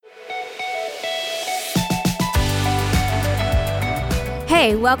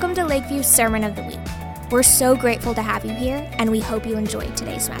Hey, welcome to Lakeview's Sermon of the Week. We're so grateful to have you here, and we hope you enjoyed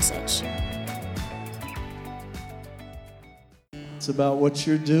today's message. It's about what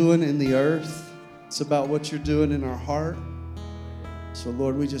you're doing in the earth. It's about what you're doing in our heart. So,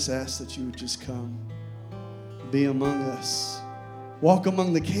 Lord, we just ask that you would just come, be among us. Walk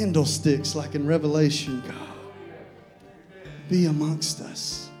among the candlesticks like in Revelation, God. Be amongst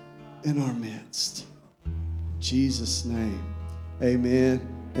us in our midst. In Jesus' name, amen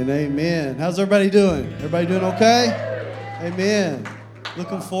and amen. How's everybody doing? Everybody doing okay? Amen.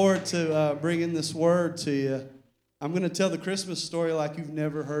 Looking forward to bringing this word to you. I'm going to tell the Christmas story like you've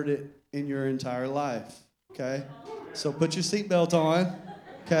never heard it in your entire life, okay? So put your seatbelt on,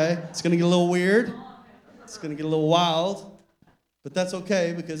 okay? It's going to get a little weird. It's going to get a little wild, but that's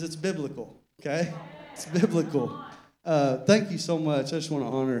okay because it's biblical, okay? It's biblical. Thank you so much. I just want to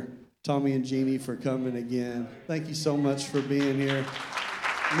honor Tommy and Jeannie for coming again. Thank you so much for being here.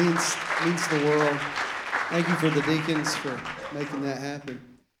 Means the world. Thank you for the deacons for making that happen.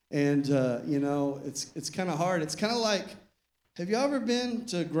 And, it's kind of hard. It's kind of like, have you ever been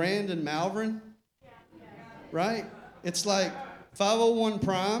to Grand and Malvern? Right? It's like 501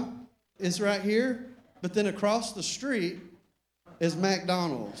 Prime is right here, but then across the street is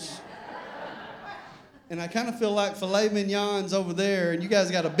McDonald's. And I kind of feel like filet mignon's over there, and you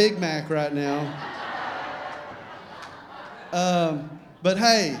guys got a Big Mac right now. But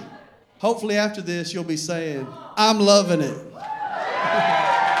hey, hopefully after this you'll be saying, I'm loving it.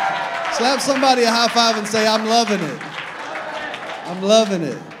 Slap somebody a high five and say, I'm loving it. I'm loving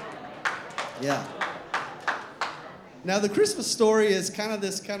it. Yeah. Now the Christmas story is kind of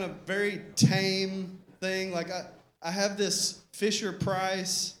this kind of very tame thing. Like I have this Fisher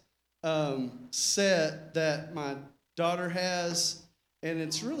Price set that my daughter has, and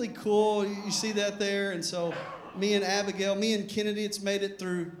it's really cool. You see that there? And so me and Kennedy, it's made it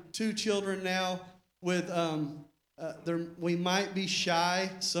through 2 children now with we might be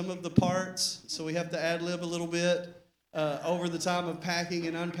shy some of the parts, so we have to ad-lib a little bit over the time of packing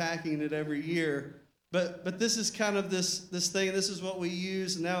and unpacking it every year. But this is kind of this thing. This is what we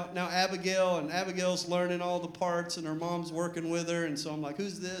use. And now Abigail's learning all the parts, and her mom's working with her. And so I'm like,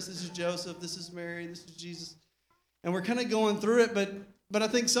 who's this? This is Joseph. This is Mary. This is Jesus. And we're kind of going through it. But I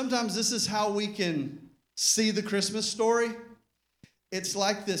think sometimes this is how we can see the Christmas story. It's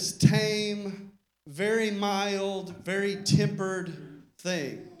like this tame, very mild, very tempered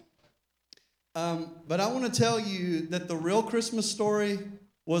thing. But I want to tell you that the real Christmas story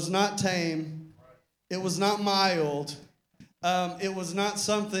was not tame. It was not mild. It was not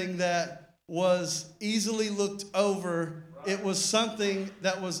something that was easily looked over. It was something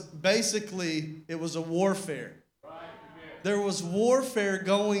that was it was a warfare. There was warfare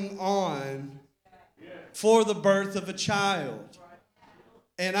going on for the birth of a child.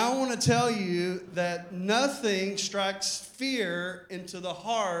 And I want to tell you that nothing strikes fear into the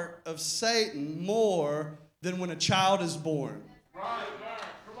heart of Satan more than when a child is born.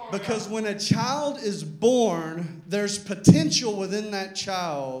 Because when a child is born, there's potential within that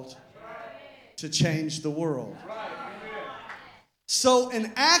child to change the world. So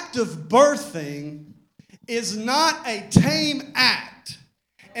an act of birthing is not a tame act.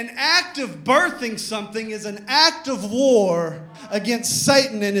 An act of birthing something is an act of war against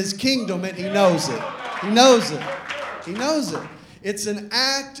Satan and his kingdom, and he knows it. He knows it. He knows it. It's an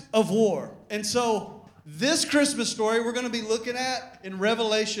act of war. And so this Christmas story we're going to be looking at in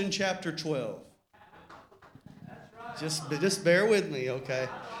Revelation chapter 12. Just bear with me, okay?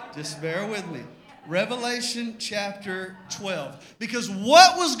 Just bear with me. Revelation chapter 12. Because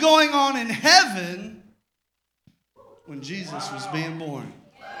what was going on in heaven when Jesus was being born?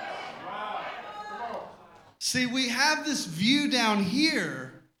 See, we have this view down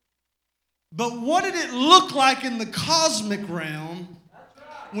here, but what did it look like in the cosmic realm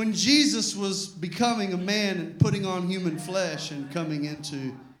when Jesus was becoming a man and putting on human flesh and coming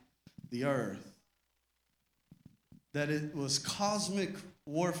into the earth? That it was cosmic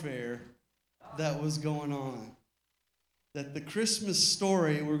warfare that was going on. That the Christmas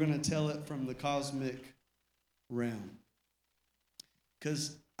story, we're going to tell it from the cosmic realm.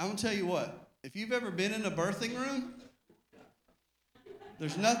 Because I'm going to tell you what, if you've ever been in a birthing room,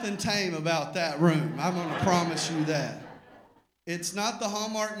 there's nothing tame about that room. I'm going to promise you that. It's not the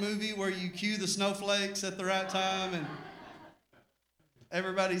Hallmark movie where you cue the snowflakes at the right time and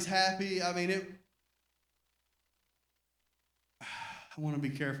everybody's happy. I mean, I want to be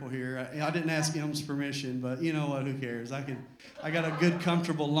careful here. I didn't ask Em's permission, but you know what? Who cares? I got a good,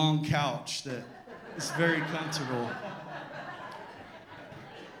 comfortable, long couch that is very comfortable.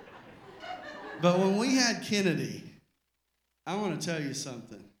 But when we had Kennedy, I want to tell you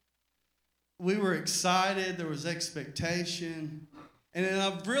something. We were excited. There was expectation. And then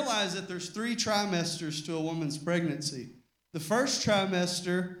I've realized that there's 3 trimesters to a woman's pregnancy. The first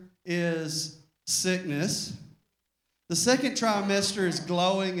trimester is sickness. The second trimester is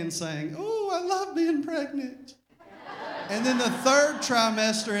glowing and saying, "Oh, I love being pregnant." And then the third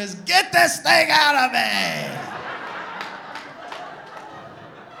trimester is, "Get this thing out of me."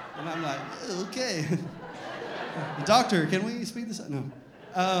 And I'm like, okay. Doctor, can we speed this up? No.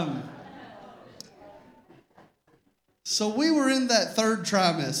 So we were in that third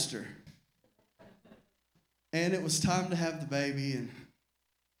trimester. And it was time to have the baby, and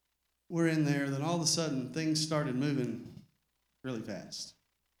we're in there. Then all of a sudden, things started moving really fast.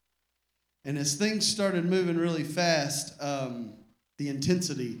 And as things started moving really fast, the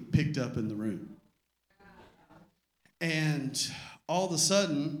intensity picked up in the room. And all of a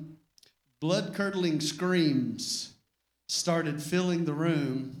sudden, blood-curdling screams started filling the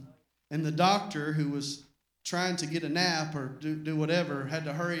room, and the doctor, who was trying to get a nap or do whatever, had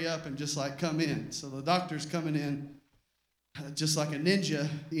to hurry up and just like come in. So the doctor's coming in just like a ninja,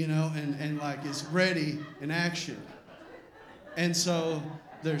 and like is ready in action. And so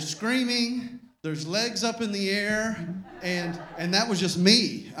there's screaming, there's legs up in the air, and that was just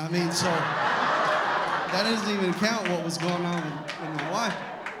me. I mean, so that doesn't even count what was going on with my wife.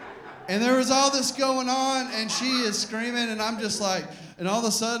 And there was all this going on, and she is screaming, and I'm just like, and all of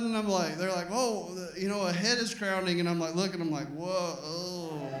a sudden I'm like, they're like, "Whoa, a head is crowning," and I'm like looking, I'm like, whoa,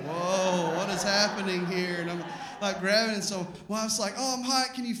 what is happening here? And I'm like grabbing it. So I was like, "Oh, I'm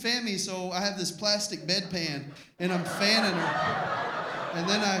hot, can you fan me?" So I have this plastic bedpan, and I'm fanning her. And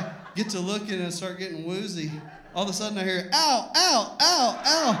then I get to looking and I start getting woozy. All of a sudden I hear, "Ow, ow, ow,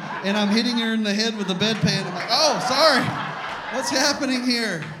 ow." And I'm hitting her in the head with the bedpan. I'm like, "Oh, sorry. What's happening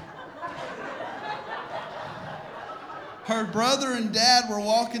here?" Her brother and dad were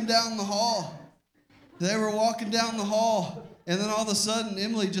walking down the hall. They were walking down the hall, and then all of a sudden,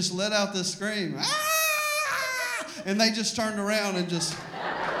 Emily just let out this scream. "Ah!" And they just turned around and just...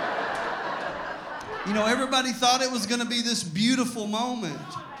 everybody thought it was going to be this beautiful moment.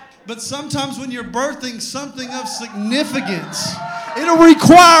 But sometimes when you're birthing something of significance, it'll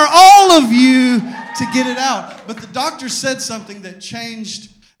require all of you to get it out. But the doctor said something that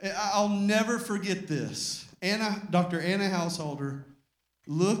changed. I'll never forget this. Dr. Anna Householder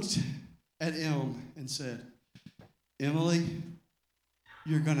looked at Em and said, "Emily,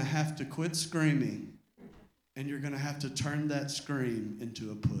 you're going to have to quit screaming, and you're going to have to turn that scream into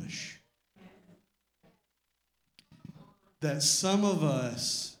a push." That some of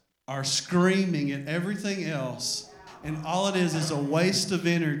us are screaming at everything else, and all it is a waste of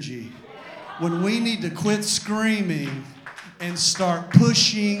energy, when we need to quit screaming and start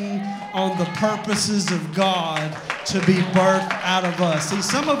pushing on the purposes of God to be birthed out of us. See,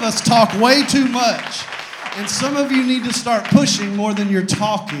 some of us talk way too much, and some of you need to start pushing more than you're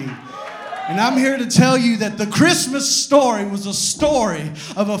talking. And I'm here to tell you that the Christmas story was a story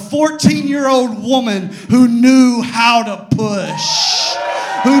of a 14-year-old woman who knew how to push,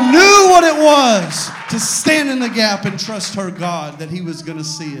 who knew what it was to stand in the gap and trust her God that He was going to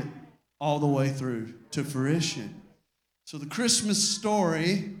see it all the way through to fruition. So the Christmas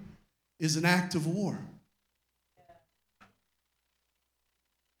story is an act of war.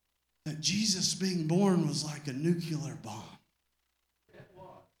 That Jesus being born was like a nuclear bomb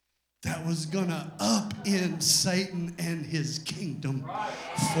that was going to upend Satan and his kingdom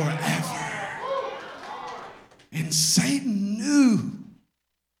forever. And Satan knew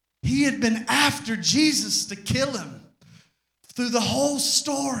he had been after Jesus to kill him through the whole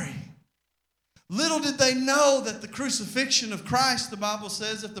story. Little did they know that the crucifixion of Christ, the Bible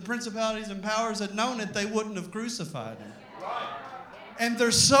says, if the principalities and powers had known it, they wouldn't have crucified him. And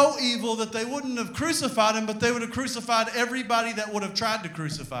they're so evil that they wouldn't have crucified him, but they would have crucified everybody that would have tried to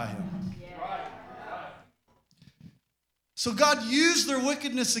crucify him. So God used their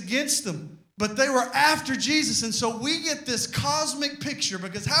wickedness against them, but they were after Jesus. And so we get this cosmic picture,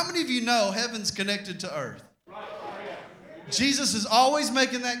 because how many of you know heaven's connected to earth? Jesus is always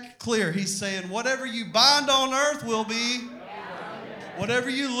making that clear. He's saying, whatever you bind on earth will be. Whatever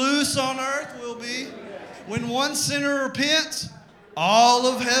you loose on earth will be. When one sinner repents, all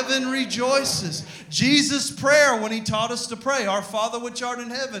of heaven rejoices. Jesus' prayer when He taught us to pray, "Our Father which art in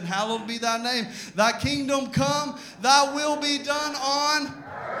heaven, hallowed be thy name. Thy kingdom come, thy will be done on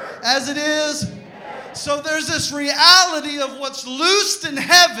as it is." So there's this reality of what's loosed in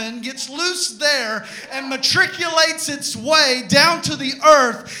heaven gets loosed there and matriculates its way down to the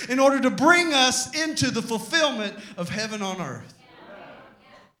earth in order to bring us into the fulfillment of heaven on earth.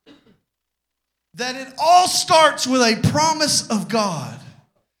 that it all starts with a promise of God.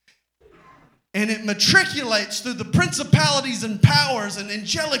 And it matriculates through the principalities and powers and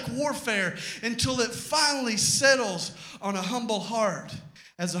angelic warfare until it finally settles on a humble heart,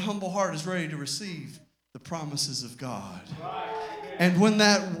 as a humble heart is ready to receive the promises of God. And when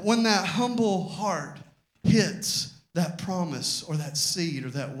that humble heart hits that promise or that seed or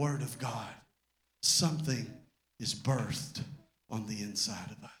that word of God, something is birthed on the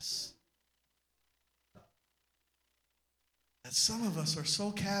inside of us. That some of us are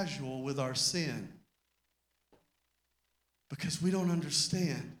so casual with our sin because we don't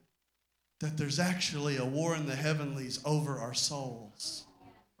understand that there's actually a war in the heavenlies over our souls.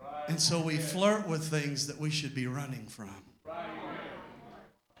 And so we flirt with things that we should be running from.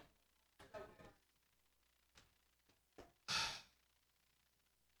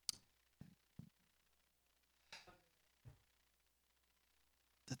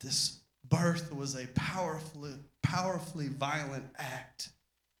 That this birth was a powerfully violent act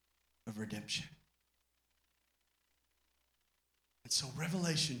of redemption. And so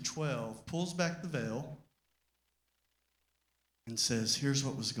Revelation 12 pulls back the veil and says, here's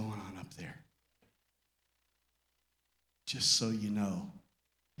what was going on up there. Just so you know,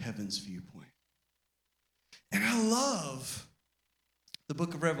 heaven's viewpoint. And I love the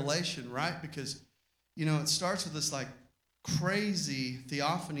book of Revelation, right? Because, it starts with this crazy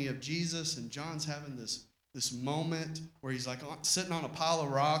theophany of Jesus, and John's having this moment where he's sitting on a pile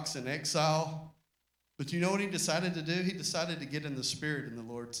of rocks in exile. But you know what he decided to do? He decided to get in the Spirit in the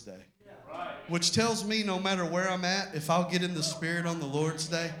Lord's day. Which tells me no matter where I'm at, if I'll get in the Spirit on the Lord's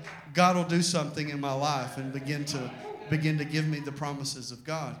day, God will do something in my life and begin to give me the promises of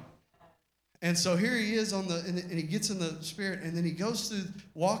God. And so here he is and he gets in the Spirit, and then he goes through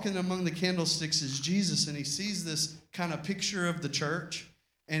walking among the candlesticks as Jesus, and he sees this kind of picture of the church.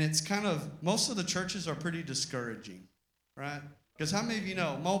 And it's most of the churches are pretty discouraging, right? Because how many of you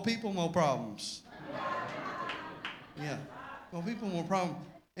know, more people, more problems? Yeah, more people, more problems.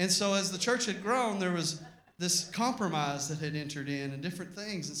 And so as the church had grown, there was this compromise that had entered in and different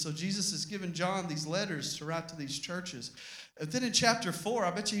things. And so Jesus has given John these letters to write to these churches. But then in chapter 4,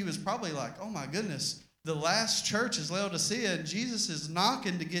 I bet you he was probably like, oh my goodness, the last church is Laodicea, and Jesus is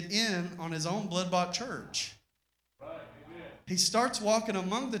knocking to get in on his own blood-bought church. He starts walking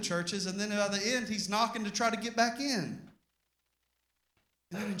among the churches, and then by the end, he's knocking to try to get back in.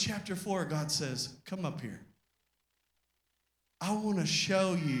 And then in chapter 4, God says, come up here. I want to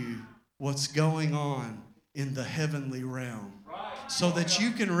show you what's going on in the heavenly realm so that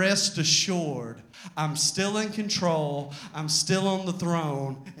you can rest assured I'm still in control, I'm still on the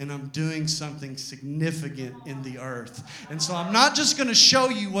throne, and I'm doing something significant in the earth. And so I'm not just going to show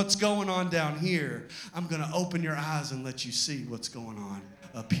you what's going on down here. I'm going to open your eyes and let you see what's going on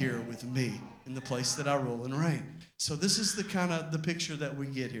up here with me in the place that I rule and reign. So this is the picture that we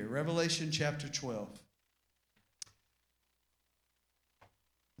get here. Revelation chapter 12.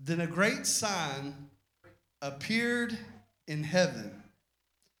 Then a great sign appeared in heaven,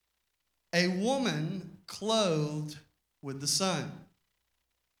 a woman clothed with the sun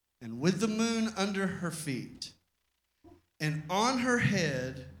and with the moon under her feet, and on her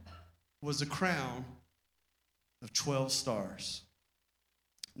head was a crown of 12 stars.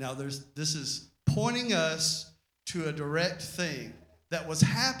 Now this is pointing us to a direct thing that was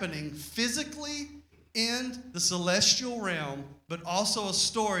happening physically in the celestial realm, but also a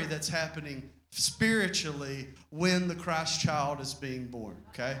story that's happening spiritually when the Christ child is being born,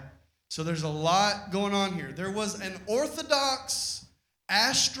 okay? So there's a lot going on here. There was an orthodox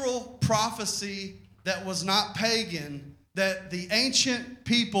astral prophecy that was not pagan that the ancient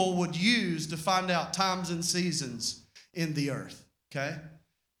people would use to find out times and seasons in the earth, okay?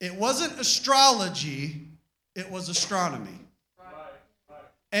 It wasn't astrology, it was astronomy.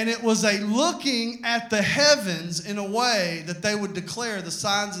 And it was a looking at the heavens in a way that they would declare the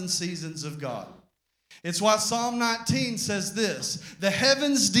signs and seasons of God. It's why Psalm 19 says this: the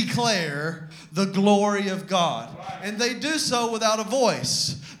heavens declare the glory of God. And they do so without a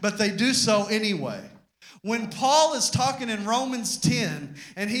voice, but they do so anyway. When Paul is talking in Romans 10,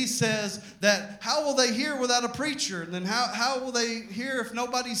 and he says that how will they hear without a preacher? And then how will they hear if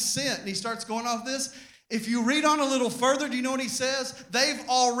nobody's sent? And he starts going off this. If you read on a little further, do you know what he says? They've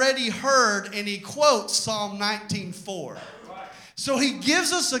already heard, and he quotes Psalm 19:4. So he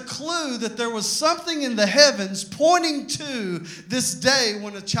gives us a clue that there was something in the heavens pointing to this day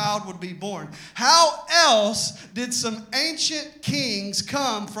when a child would be born. How else did some ancient kings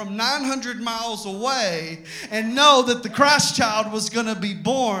come from 900 miles away and know that the Christ child was going to be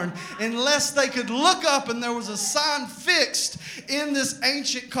born unless they could look up and there was a sign fixed in this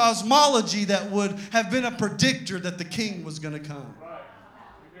ancient cosmology that would have been a predictor that the king was going to come?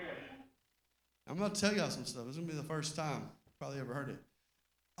 I'm going to tell y'all some stuff. This is going to be the first time probably ever heard it.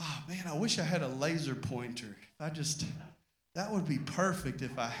 Oh, man, I wish I had a laser pointer. That would be perfect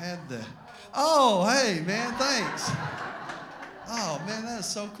if I had the... Oh, hey, man, thanks. Oh, man, that is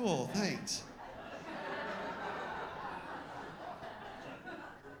so cool. Thanks.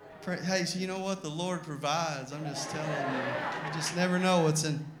 Hey, so you know what? The Lord provides. I'm just telling you. You just never know what's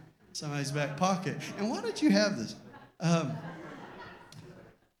in somebody's back pocket. And why did you have this?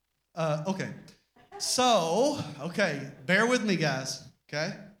 Okay. So, bear with me, guys,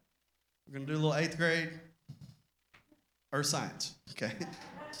 okay? We're going to do a little 8th grade earth science, okay?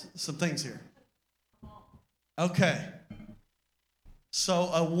 Some things here. Okay.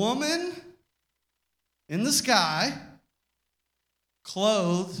 So, a woman in the sky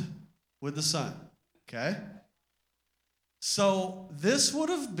clothed with the sun, okay? So, this would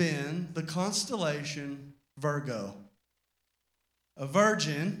have been the constellation Virgo. A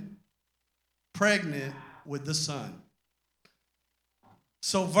virgin pregnant with the sun.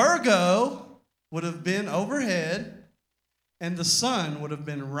 So Virgo would have been overhead, and the sun would have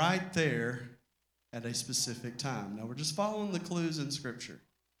been right there at a specific time. Now we're just following the clues in Scripture.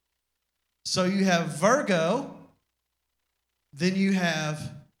 So you have Virgo, then you have,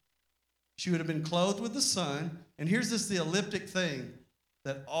 she would have been clothed with the sun, and here's the elliptic thing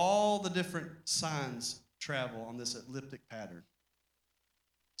that all the different signs travel on this elliptic pattern.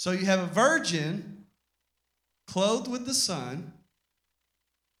 So you have a virgin clothed with the sun,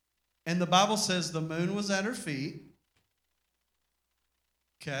 and the Bible says the moon was at her feet.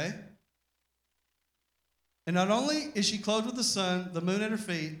 Okay? And not only is she clothed with the sun, the moon at her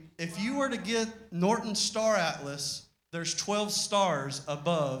feet, if you were to get Norton's star atlas, there's 12 stars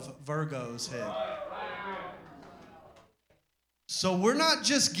above Virgo's head. So we're not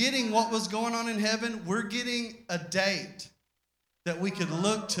just getting what was going on in heaven, we're getting a date that we could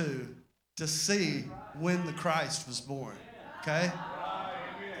look to see when the Christ was born, okay?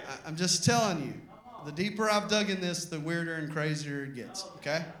 I'm just telling you, the deeper I've dug in this, the weirder and crazier it gets,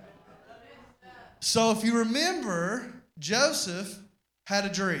 okay? So if you remember, Joseph had a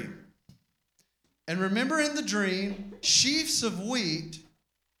dream. And remember in the dream, sheaves of wheat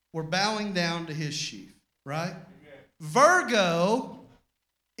were bowing down to his sheaf, right? Virgo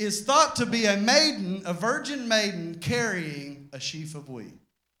is thought to be a maiden, a virgin maiden carrying a sheaf of wheat.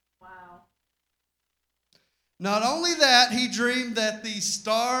 Wow. Not only that, he dreamed that the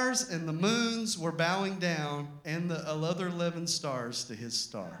stars and the moons were bowing down and the other 11 stars to his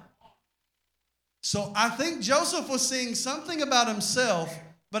star. So I think Joseph was seeing something about himself,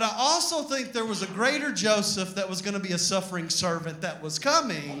 but I also think there was a greater Joseph that was going to be a suffering servant that was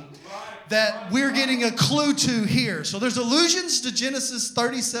coming that we're getting a clue to here. So there's allusions to Genesis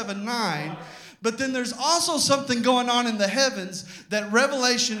 37:9, but then there's also something going on in the heavens that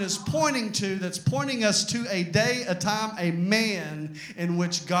Revelation is pointing to, that's pointing us to a day, a time, a man in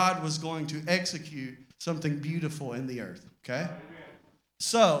which God was going to execute something beautiful in the earth, okay?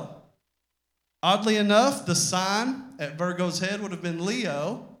 So, oddly enough, the sign at Virgo's head would have been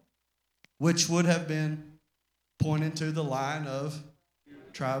Leo, which would have been pointing to the line of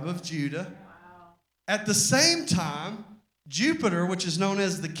tribe of Judah. At the same time, Jupiter, which is known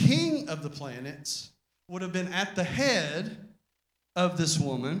as the king of the planets, would have been at the head of this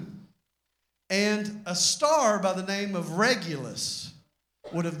woman, and a star by the name of Regulus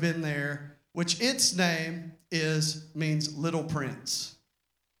would have been there, which its name means little prince.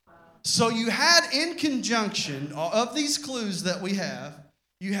 So you had in conjunction of these clues that we have,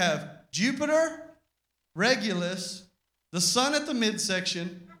 you have Jupiter, Regulus, the sun at the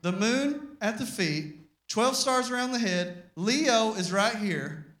midsection, the moon at the feet, 12 stars around the head, Leo is right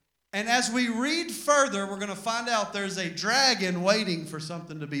here. And as we read further, we're going to find out there's a dragon waiting for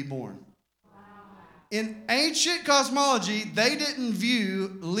something to be born. In ancient cosmology, they didn't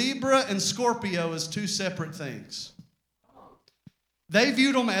view Libra and Scorpio as two separate things. They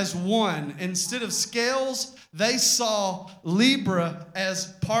viewed them as one. Instead of scales, they saw Libra as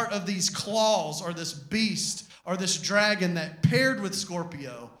part of these claws or this beast or this dragon that paired with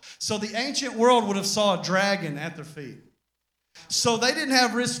Scorpio. So the ancient world would have saw a dragon at their feet. So they didn't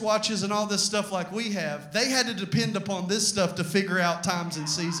have wristwatches and all this stuff like we have. They had to depend upon this stuff to figure out times and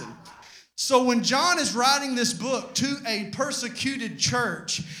season. So when John is writing this book to a persecuted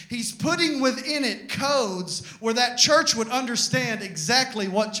church, he's putting within it codes where that church would understand exactly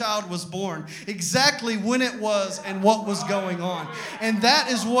what child was born, exactly when it was and what was going on. And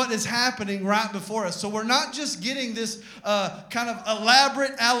that is what is happening right before us. So we're not just getting this kind of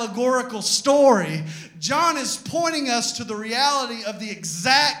elaborate allegorical story. John is pointing us to the reality of the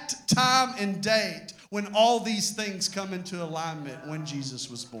exact time and date when all these things come into alignment when Jesus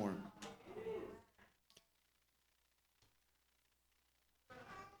was born.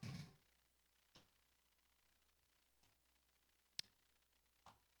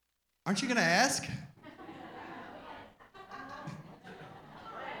 Aren't you going to ask?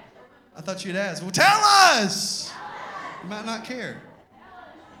 I thought you'd ask. Well, tell us! You might not care.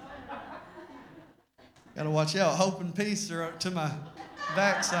 Got to watch out. Hope and peace are to my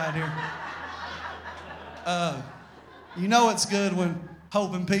backside here. You know it's good when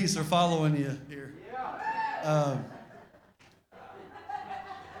hope and peace are following you here.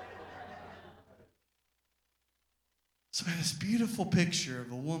 So we have this beautiful picture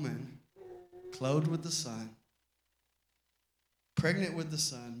of a woman clothed with the sun, pregnant with the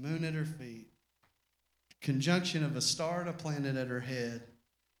sun, moon at her feet, conjunction of a star and a planet at her head.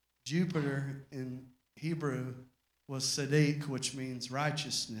 Jupiter in Hebrew was Sadiq, which means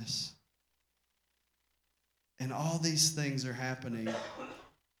righteousness. And all these things are happening.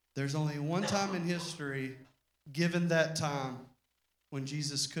 There's only one time in history, given that time, when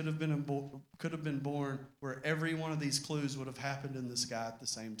Jesus could have been born, where every one of these clues would have happened in the sky at the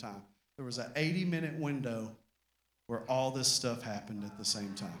same time. There was an 80-minute window where all this stuff happened at the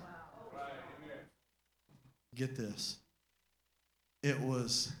same time. Get this. It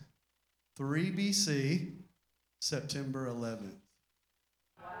was 3 BC, September 11th.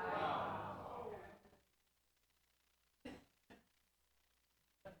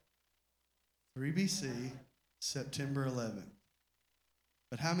 3 BC, September 11th.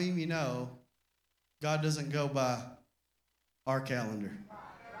 But how many of you know God doesn't go by our calendar?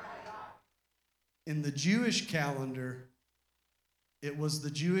 In the Jewish calendar, it was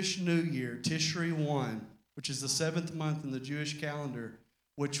the Jewish New Year, Tishri 1, which is the 7th month in the Jewish calendar,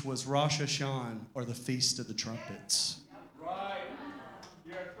 which was Rosh Hashanah, or the Feast of the Trumpets. Right.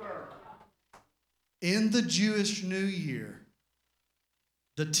 Yes, sir. In the Jewish New Year,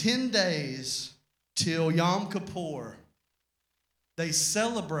 the 10 days till Yom Kippur, they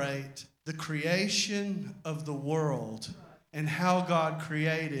celebrate the creation of the world and how God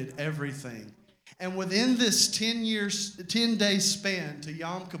created everything. And within this 10-day span to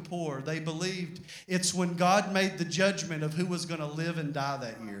Yom Kippur, they believed it's when God made the judgment of who was going to live and die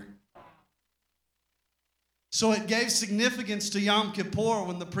that year. So it gave significance to Yom Kippur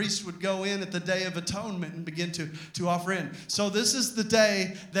when the priest would go in at the Day of Atonement and begin to offer in. So this is the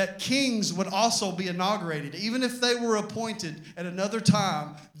day that kings would also be inaugurated. Even if they were appointed at another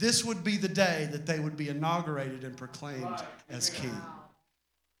time, this would be the day that they would be inaugurated and proclaimed as king.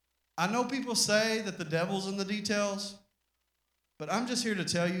 I know people say that the devil's in the details, but I'm just here to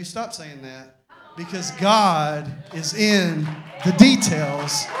tell you, stop saying that, because God is in the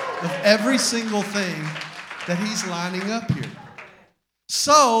details of every single thing that he's lining up here.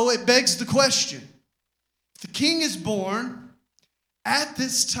 So it begs the question, if the king is born at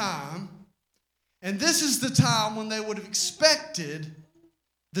this time, and this is the time when they would have expected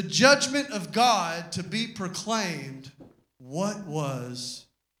the judgment of God to be proclaimed, what was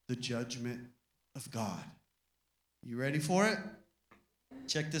the judgment of God? You ready for it?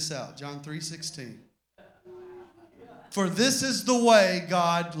 Check this out, John 3:16. For this is the way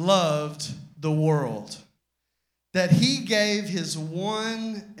God loved the world, that he gave his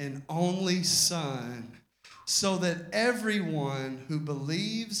one and only Son, so that everyone who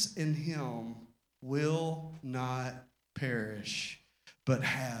believes in him will not perish, but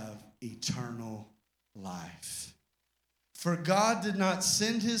have eternal life. For God did not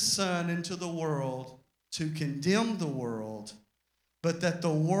send his Son into the world to condemn the world, but that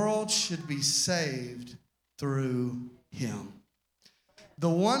the world should be saved through him. The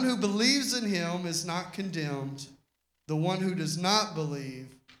one who believes in him is not condemned. The one who does not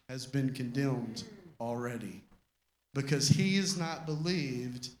believe has been condemned already, because he has not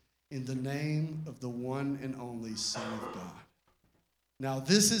believed in the name of the one and only Son of God. Now,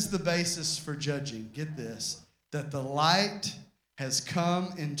 this is the basis for judging. Get this, that the light has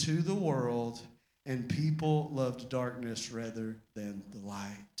come into the world, and people loved darkness rather than the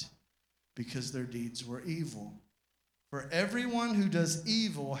light, because their deeds were evil. For everyone who does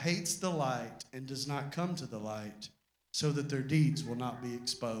evil hates the light and does not come to the light, so that their deeds will not be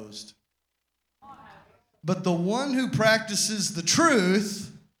exposed. But the one who practices the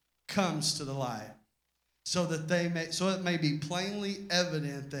truth comes to the light, so it may be plainly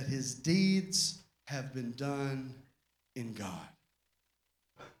evident that his deeds have been done in God.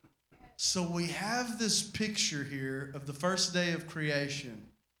 So we have this picture here of the first day of creation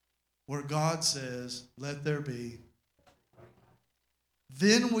where God says, let there be.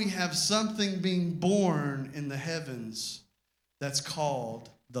 Then we have something being born in the heavens that's called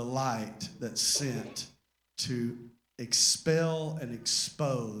the light that's sent to expel and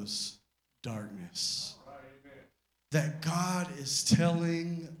expose darkness. That God is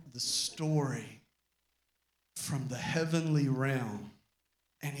telling the story from the heavenly realm,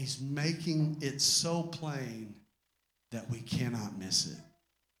 and he's making it so plain that we cannot miss it.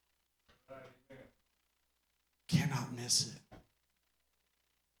 Cannot miss it.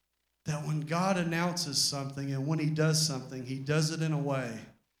 That when God announces something and when he does something, he does it in a way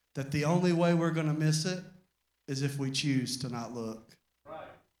that the only way we're going to miss it is if we choose to not look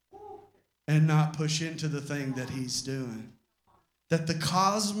and not push into the thing that he's doing. That the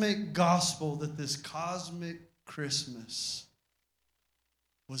cosmic gospel, that this cosmic Christmas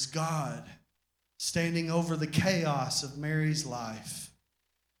was God standing over the chaos of Mary's life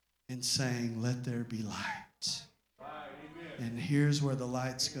and saying, let there be light. And here's where the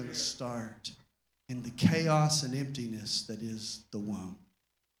light's going to start, in the chaos and emptiness that is the womb.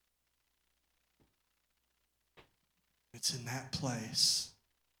 It's in that place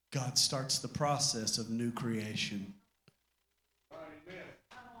God starts the process of new creation.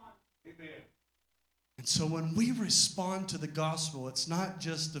 And so when we respond to the gospel, it's not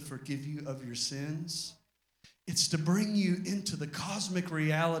just to forgive you of your sins. It's to bring you into the cosmic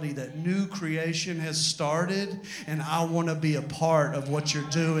reality that new creation has started, and I want to be a part of what you're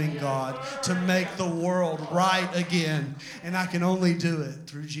doing, God, to make the world right again. And I can only do it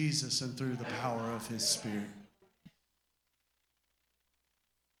through Jesus and through the power of his Spirit.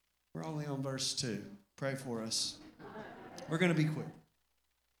 We're only on verse 2. Pray for us. We're going to be quick.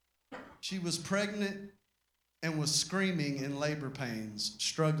 She was pregnant and was screaming in labor pains,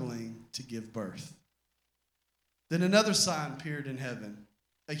 struggling to give birth. Then another sign appeared in heaven,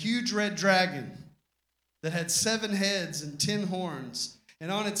 a huge red dragon that had 7 heads and 10 horns, and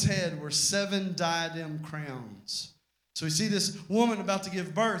on its head were 7 diadem crowns. So we see this woman about to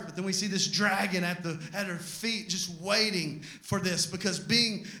give birth, but then we see this dragon at her feet just waiting for this, because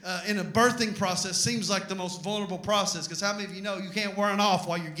being in a birthing process seems like the most vulnerable process, because how many of you know you can't run off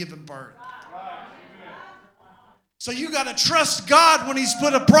while you're giving birth? So you got to trust God when he's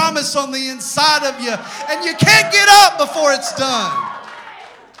put a promise on the inside of you, and you can't get up before it's done.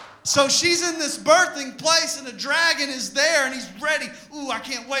 So she's in this birthing place, and a dragon is there, and he's ready. Ooh, I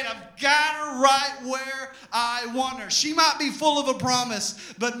can't wait. I've got her right where I want her. She might be full of a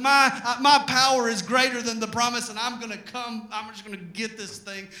promise, but my power is greater than the promise, and I'm going to come. I'm just going to get this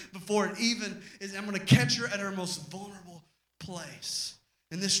thing before it even is. I'm going to catch her at her most vulnerable place.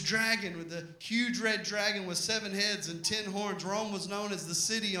 And this dragon, with the huge red dragon with 7 heads and 10 horns, Rome was known as the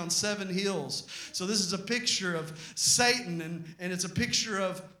city on 7 hills. So this is a picture of Satan, and it's a picture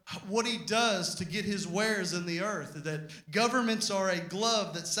of what he does to get his wares in the earth. That governments are a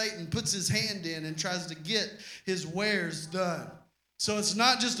glove that Satan puts his hand in and tries to get his wares done. So it's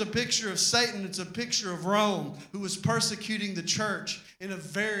not just a picture of Satan, it's a picture of Rome, who was persecuting the church in a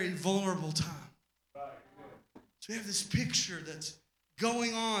very vulnerable time. So we have this picture that's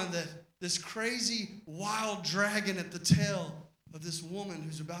going on, that this crazy wild dragon at the tail of this woman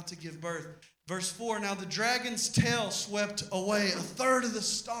who's about to give birth. Verse 4, now the dragon's tail swept away 1/3 of the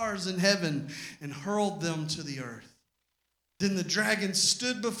stars in heaven and hurled them to the earth. Then the dragon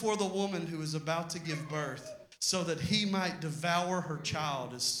stood before the woman who was about to give birth, so that he might devour her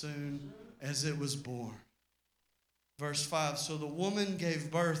child as soon as it was born. Verse 5, so the woman gave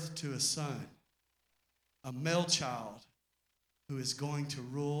birth to a son, a male child, who is going to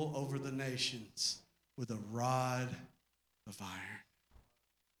rule over the nations with a rod of iron.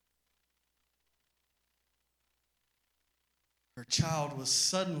 Her child was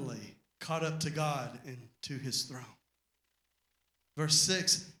suddenly caught up to God and to his throne. Verse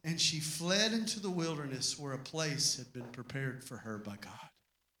 6, and she fled into the wilderness where a place had been prepared for her by God,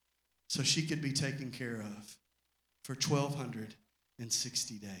 so she could be taken care of for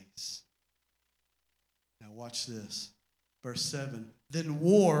 1,260 days. Now watch this. Verse 7, then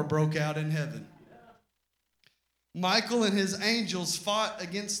war broke out in heaven. Michael and his angels fought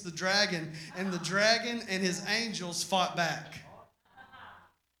against the dragon, and the dragon and his angels fought back.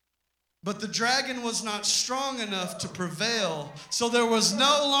 But the dragon was not strong enough to prevail, so there was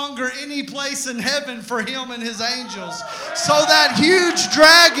no longer any place in heaven for him and his angels. So that huge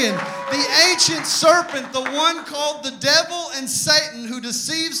dragon, the ancient serpent, the one called the devil and Satan, who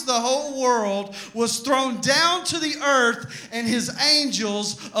deceives the whole world, was thrown down to the earth, and his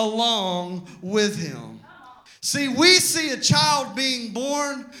angels along with him. See, we see a child being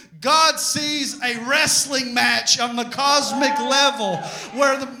born. God sees a wrestling match on the cosmic level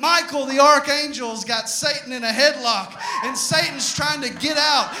where Michael, the archangel, has got Satan in a headlock, and Satan's trying to get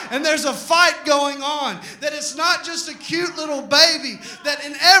out, and there's a fight going on. That it's not just a cute little baby, that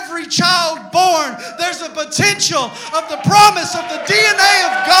in every child born, there's a potential of the promise of the DNA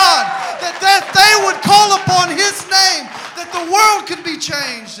of God, that they would call upon His name, that the world could be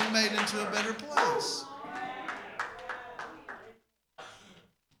changed and made into a better place.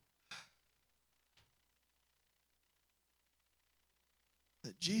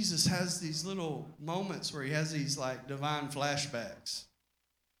 That Jesus has these little moments where he has these like divine flashbacks.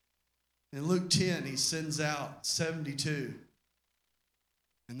 In Luke 10, he sends out 72.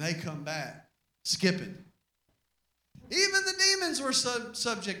 And they come back, skipping. Even the demons were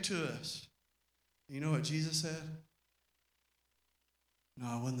subject to us. You know what Jesus said?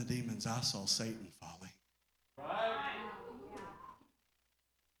 No, it wasn't the demons. I saw Satan falling. Right.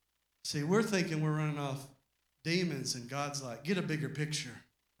 See, we're thinking we're running off demons, and God's like, get a bigger picture.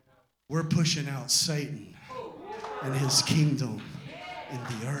 We're pushing out Satan and his kingdom in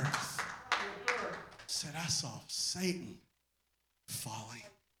the earth. Said, I saw Satan falling.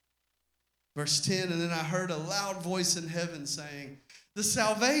 Verse 10, and then I heard a loud voice in heaven saying, the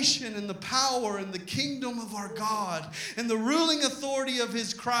salvation and the power and the kingdom of our God and the ruling authority of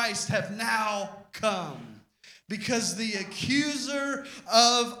his Christ have now come. Because the accuser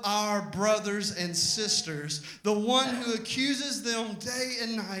of our brothers and sisters, the one who accuses them day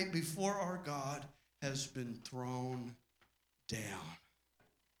and night before our God, has been thrown down.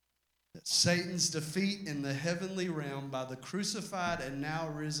 That Satan's defeat in the heavenly realm by the crucified and now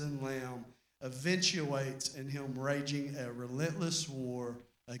risen Lamb eventuates in him raging a relentless war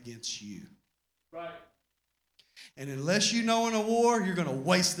against you. Right. And unless you know in a war, you're going to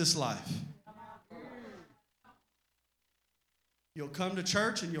waste this life. You'll come to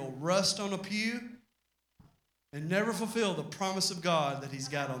church and you'll rust on a pew and never fulfill the promise of God that he's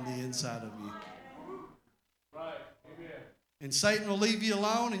got on the inside of you. Right. Amen. And Satan will leave you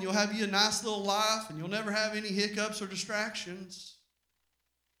alone, and you'll have you a nice little life, and you'll never have any hiccups or distractions.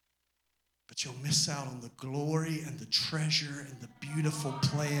 But you'll miss out on the glory and the treasure and the beautiful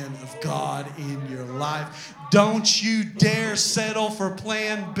plan of God in your life. Don't you dare settle for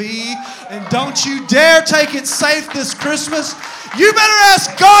plan B, and don't you dare take it safe this Christmas. You better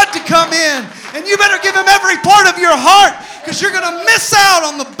ask God to come in, and you better give him every part of your heart, because you're going to miss out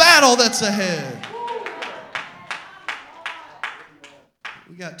on the battle that's ahead.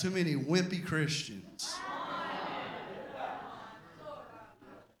 We got too many wimpy Christians.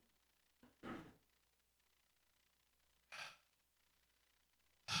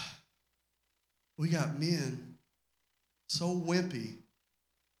 We got men so wimpy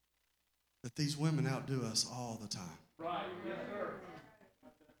that these women outdo us all the time. Right. Yes, sir.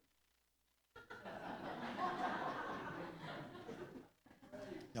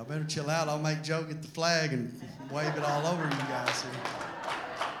 Y'all better chill out. I'll make Joe get the flag and wave it all over you guys here.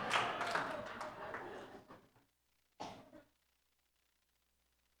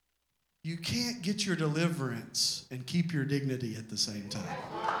 You can't get your deliverance and keep your dignity at the same time.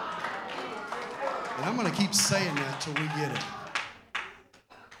 And I'm going to keep saying that till we get it.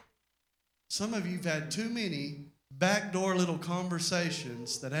 Some of you have had too many backdoor little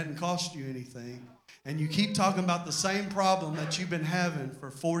conversations that hadn't cost you anything, and you keep talking about the same problem that you've been having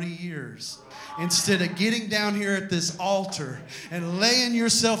for 40 years instead of getting down here at this altar and laying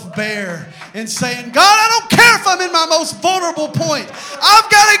yourself bare and saying, God, I don't care if I'm in my most vulnerable point.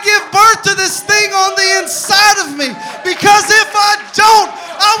 I've got to give birth to this thing on the inside of me, because if I don't,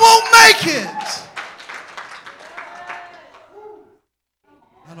 I won't make it.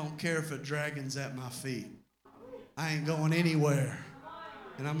 I don't care if a dragon's at my feet. I ain't going anywhere.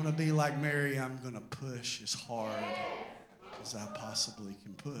 And I'm going to be like Mary. I'm going to push as hard as I possibly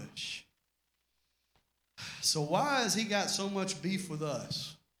can push. So why has he got so much beef with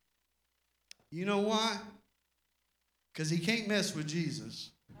us? You know why? Because he can't mess with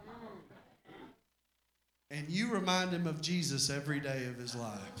Jesus. And you remind him of Jesus every day of his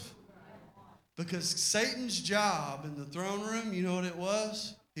life. Because Satan's job in the throne room, you know what it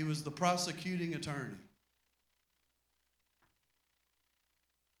was? He was the prosecuting attorney.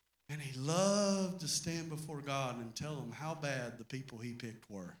 And he loved to stand before God and tell him how bad the people he picked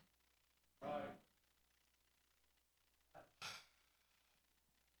were.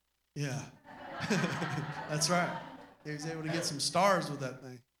 Yeah. That's right. He was able to get some stars with that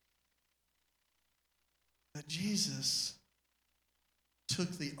thing. But Jesus took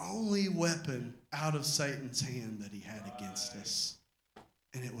the only weapon out of Satan's hand that he had against us,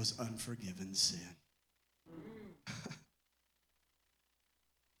 and it was unforgiven sin.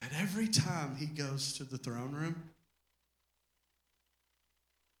 And every time he goes to the throne room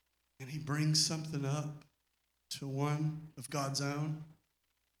and he brings something up to one of God's own,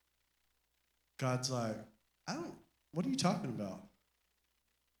 God's like, what are you talking about?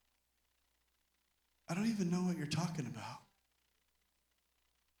 I don't even know what you're talking about.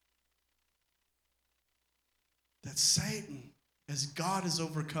 That Satan, as God has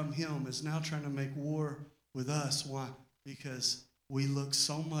overcome him, is now trying to make war with us. Why? Because we look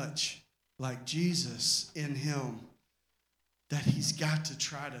so much like Jesus in him that he's got to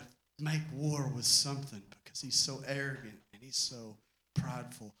try to make war with something because he's so arrogant and he's so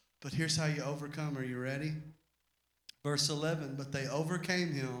prideful. But here's how you overcome. Are you ready? Verse 11, but they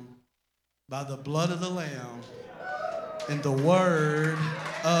overcame him by the blood of the Lamb and the word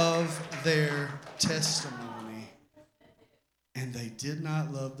of their testimony. And they did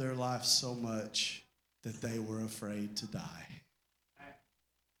not love their life so much that they were afraid to die.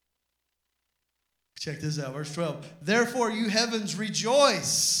 Check this out, verse 12. Therefore, you heavens,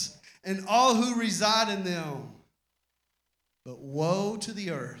 rejoice, and all who reside in them. But woe to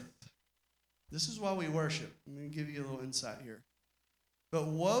the earth. This is why we worship. Let me give you a little insight here. But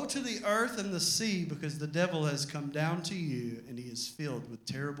woe to the earth and the sea, because the devil has come down to you, and he is filled with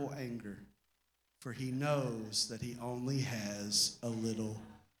terrible anger. For he knows that he only has a little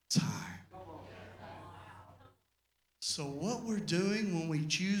time. So what we're doing when we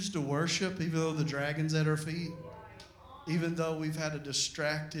choose to worship, even though the dragon's at our feet, even though we've had a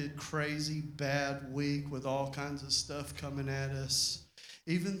distracted, crazy, bad week with all kinds of stuff coming at us,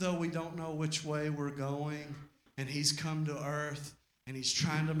 even though we don't know which way we're going, and he's come to earth, and he's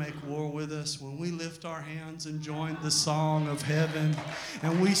trying to make war with us, when we lift our hands and join the song of heaven,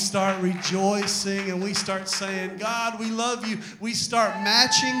 and we start rejoicing, and we start saying, God, we love you, we start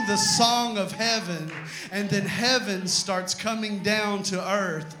matching the song of heaven, and then heaven starts coming down to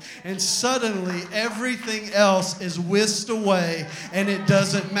earth, and suddenly everything else is whisked away, and it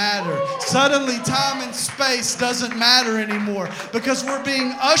doesn't matter. Suddenly time and space doesn't matter anymore, because we're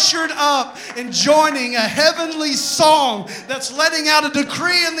being ushered up and joining a heavenly song that's letting out a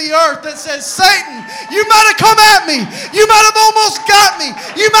decree in the earth that says, Satan, you might have come at me. You might have almost got me.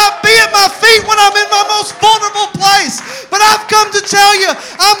 You might be at my feet when I'm in my most vulnerable place. But I've come to tell you,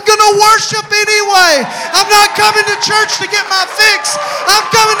 I'm going to worship anyway. I'm not coming to church to get my fix. I'm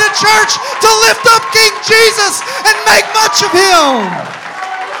coming to church to lift up King Jesus and make much of him.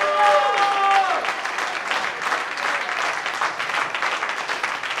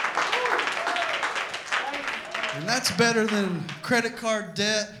 And that's better than credit card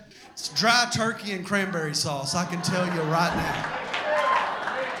debt. It's dry turkey and cranberry sauce, I can tell you right now.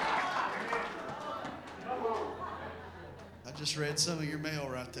 I just read some of your mail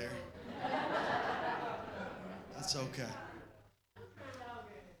right there. That's okay.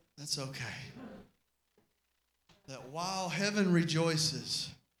 That's okay. That while heaven rejoices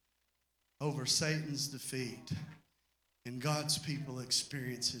over Satan's defeat and God's people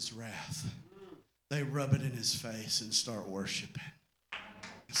experience his wrath, they rub it in his face and start worshiping.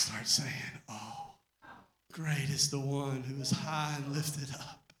 And start saying, oh, great is the one who is high and lifted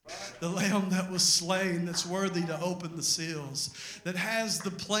up. The Lamb that was slain, that's worthy to open the seals, that has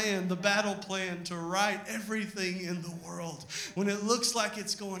the plan, the battle plan to right everything in the world. When it looks like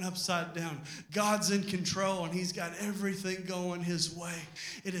it's going upside down, God's in control and he's got everything going his way.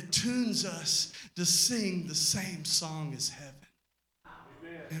 It attunes us to sing the same song as heaven.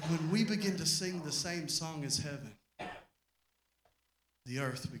 And when we begin to sing the same song as heaven, the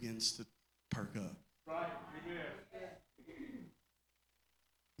earth begins to perk up. Right. Amen.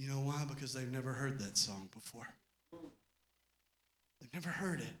 You know why? Because they've never heard that song before. They've never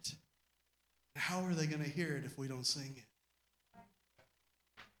heard it. How are they going to hear it if we don't sing it?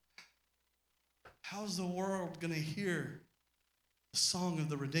 How's the world going to hear the song of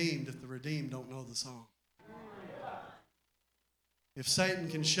the redeemed if the redeemed don't know the song? If Satan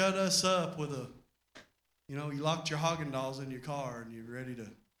can shut us up with you locked your Haagen-Dazs in your car and you're ready to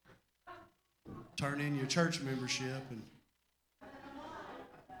turn in your church membership and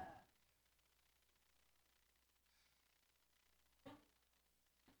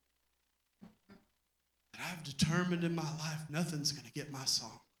I've determined in my life nothing's going to get my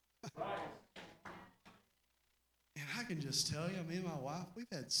song. And I can just tell you, me and my wife, we've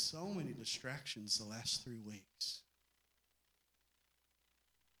had so many distractions the last 3 weeks.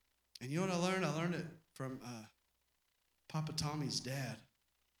 And you know what I learned? I learned it from Papa Tommy's dad.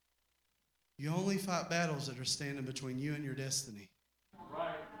 You only fight battles that are standing between you and your destiny.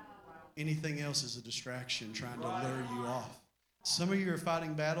 Right. Anything else is a distraction trying to lure you off. Some of you are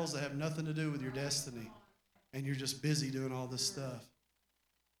fighting battles that have nothing to do with your destiny. And you're just busy doing all this stuff.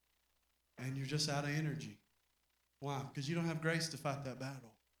 And you're just out of energy. Why? Because you don't have grace to fight that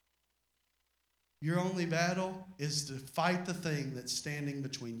battle. Your only battle is to fight the thing that's standing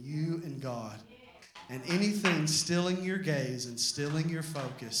between you and God. And anything stealing your gaze and stealing your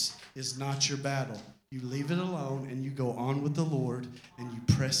focus is not your battle. You leave it alone and you go on with the Lord and you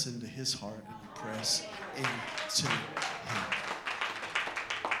press into His heart and you press into Him.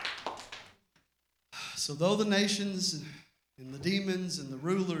 So though the nations and the demons and the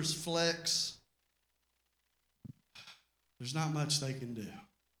rulers flex, there's not much they can do.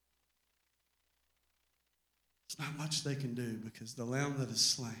 There's not much they can do because the Lamb that is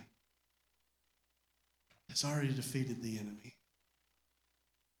slain has already defeated the enemy.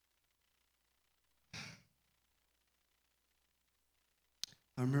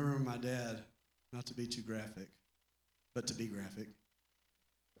 I remember my dad, not to be too graphic, but to be graphic.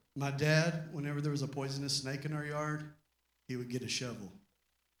 My dad, whenever there was a poisonous snake in our yard, he would get a shovel.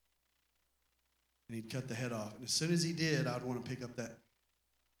 And he'd cut the head off. And as soon as he did, I'd want to pick up that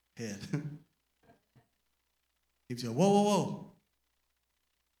head. He'd go, whoa, whoa, whoa.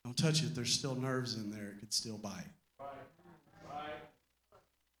 Don't touch it. There's still nerves in there. It could still bite. Right.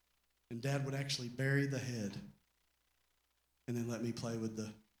 And Dad would actually bury the head and then let me play with the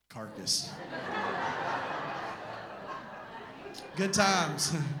carcass. Good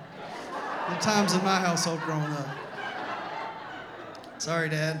times. Good times in my household growing up. Sorry,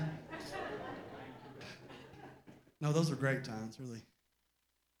 Dad. No, those were great times, really.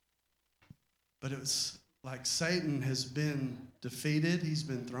 But it was like Satan has been defeated. He's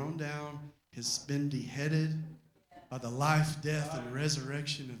been thrown down. Has been beheaded by the life, death, and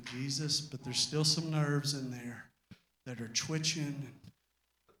resurrection of Jesus. But there's still some nerves in there that are twitching.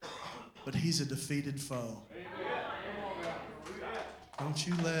 But he's a defeated foe. Don't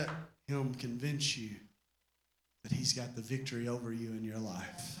you let him convince you that he's got the victory over you in your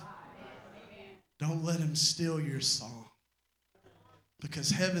life. Don't let him steal your song.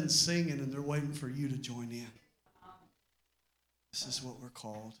 Because heaven's singing and they're waiting for you to join in. This is what we're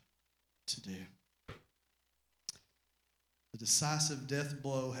called to do. The decisive death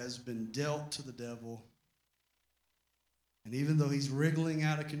blow has been dealt to the devil. And even though he's wriggling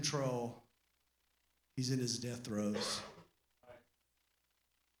out of control, he's in his death throes.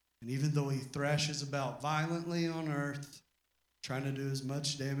 And even though he thrashes about violently on earth, trying to do as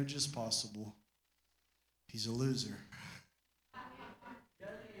much damage as possible, he's a loser.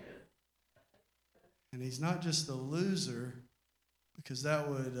 And he's not just a loser, because that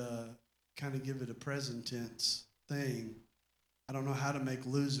would kind of give it a present tense thing. I don't know how to make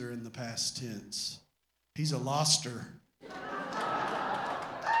loser in the past tense. He's a loster.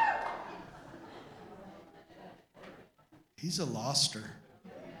 He's a loster.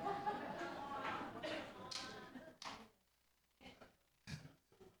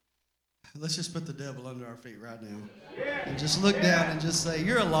 Let's just put the devil under our feet right now. And just look down and just say,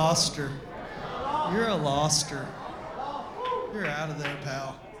 you're a loster. You're a loster. You're out of there,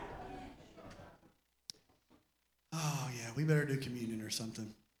 pal. Oh, yeah, we better do communion or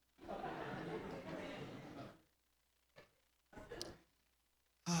something.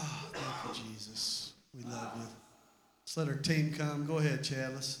 Oh, thank you, Jesus. We love you. Let's let our team come. Go ahead,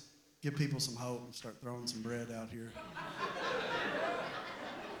 Chad. Let's give people some hope and start throwing some bread out here.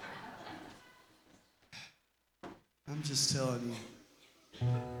 I'm just telling you,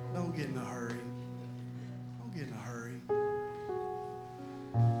 don't get in a hurry. Don't get in a hurry.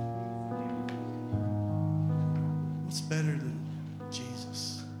 What's better than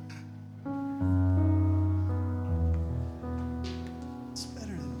Jesus? What's better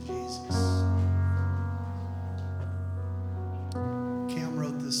than Jesus? Cam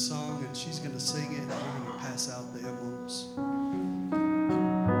wrote this song, and she's going to sing it, and we're going to pass out the emblems.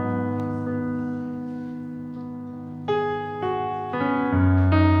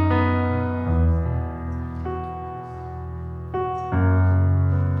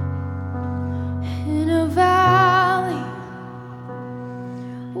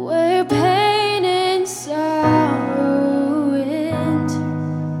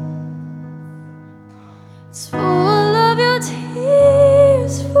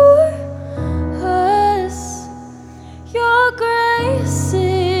 Your grace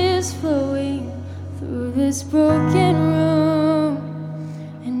is flowing through this this broken room,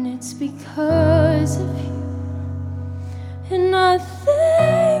 and it's because of you. And I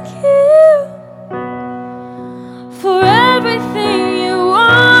thank you for everything you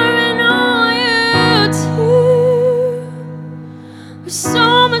are and all you do. There's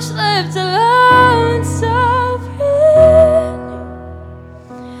so much left to learn, so brand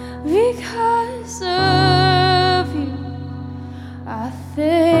new. Because of you, I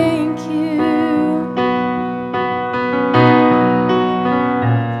thank you.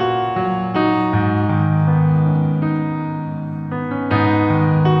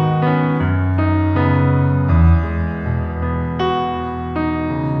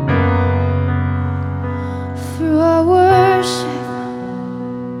 Through our worship,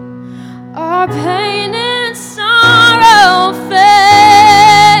 our pain and sorrow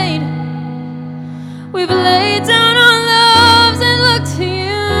fade. We've laid down our loves and looked to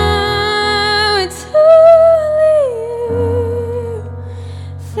you. It's only you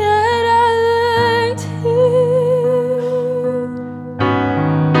that I look to.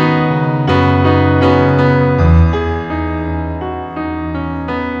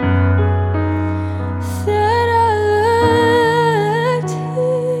 That I look to.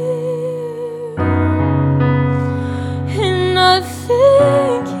 And I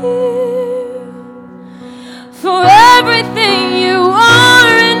thank you for everything you are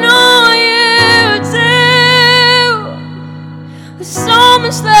and all you do. There's so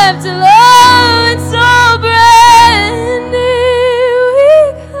much left to learn, so brand new.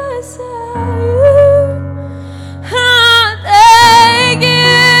 Because of you, I thank you.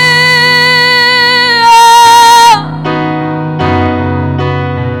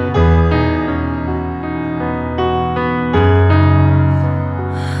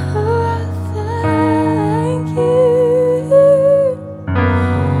 Oh, I thank you.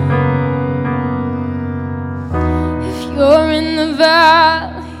 If you're in the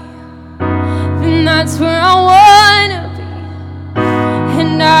valley, then that's where I wanna be.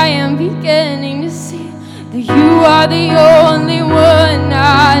 And I am beginning to see that you are the only one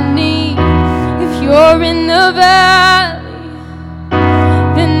I need. If you're in the valley,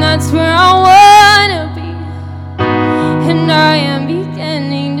 then that's where I wanna be. And I am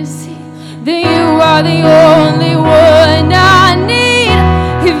beginning to see that you are the only one I need.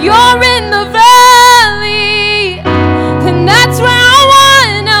 If you're in the valley, then that's where I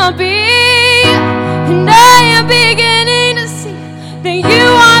wanna be. And I am beginning to see that you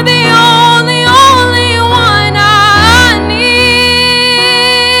are the only one I need.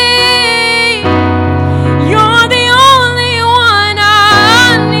 You're the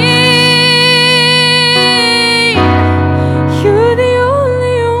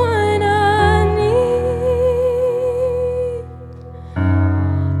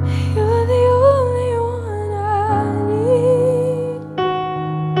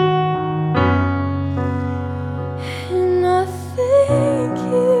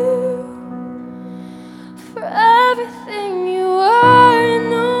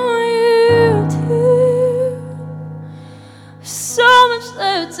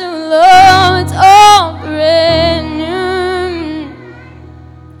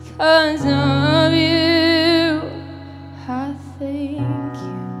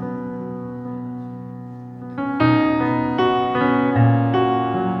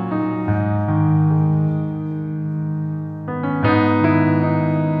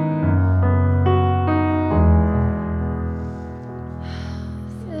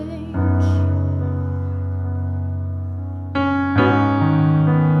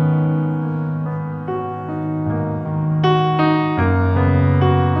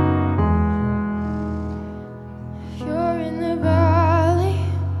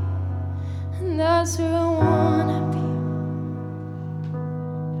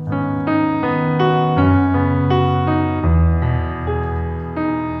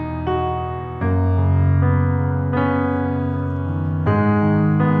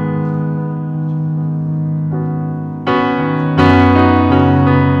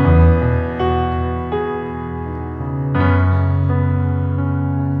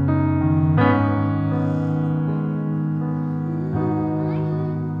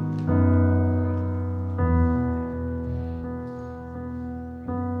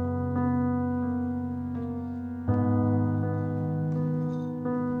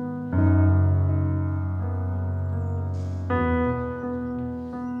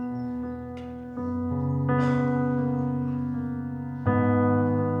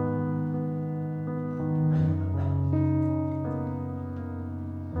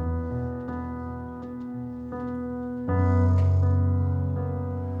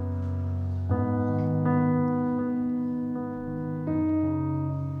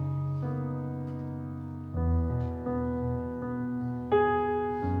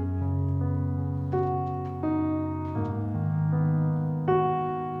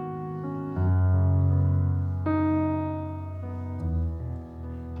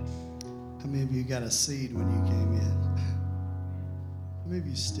many of you got a seed when you came in? How many of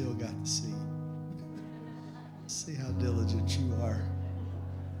you still got the seed? See how diligent you are.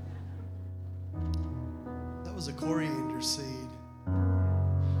 That was a coriander seed.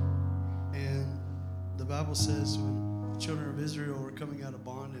 And the Bible says when the children of Israel were coming out of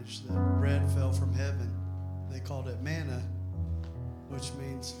bondage, the bread fell from heaven. They called it manna, which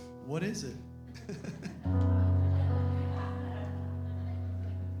means, what is it?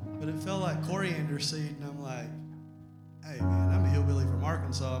 But it felt like coriander seed, and I'm like, hey man, I'm a hillbilly from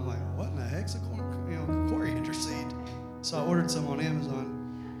Arkansas. I'm like, what in the heck's a coriander seed? So I ordered some on Amazon.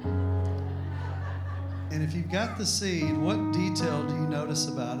 And if you've got the seed, what detail do you notice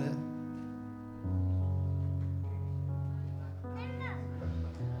about it?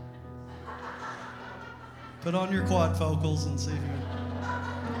 Put on your quadfocals and see if you...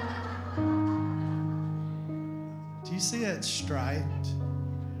 Do you see it striped?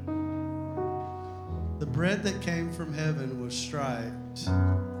 The bread that came from heaven was striped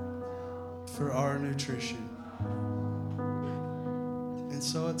for our nutrition. And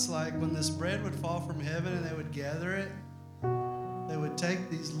so it's like when this bread would fall from heaven and they would gather it, they would take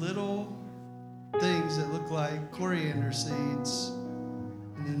these little things that look like coriander seeds,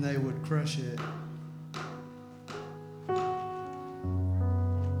 and then they would crush it.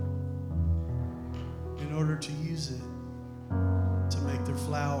 In order to use it to make their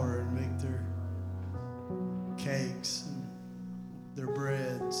flour and make their cakes and their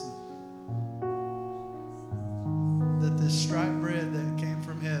breads. That this striped bread that came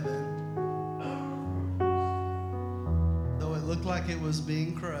from heaven, though it looked like it was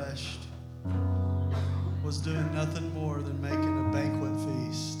being crushed, was doing nothing more than making a banquet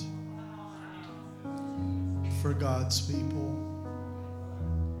feast for God's people.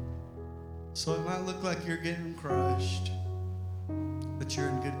 So it might look like you're getting crushed, but you're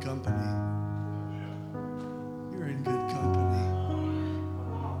in good company. You're in good company.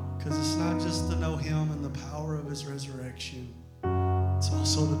 Because it's not just to know Him and the power of His resurrection. It's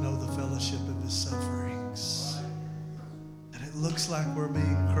also to know the fellowship of His sufferings. And it looks like we're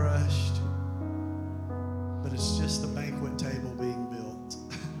being crushed, but it's just a banquet table being built.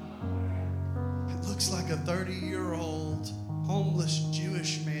 It looks like a 30-year-old homeless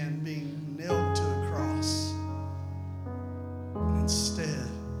Jewish man being nailed to a cross. And instead,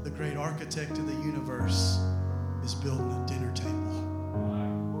 the great architect of the universe is building a dinner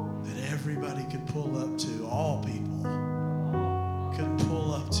table that everybody could pull up to, all people could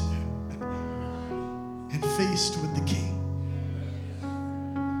pull up to and feast with the King.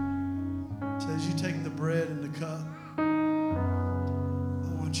 So as you take the bread and the cup, I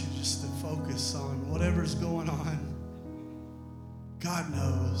want you just to focus on whatever's going on. God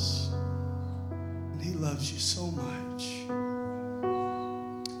knows, and He loves you so much.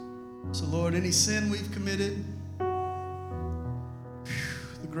 So Lord, any sin we've committed,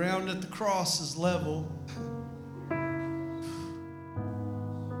 the ground at the cross is level.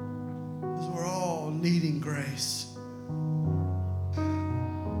 Because we're all needing grace.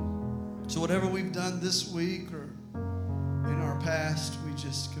 So whatever we've done this week or in our past, we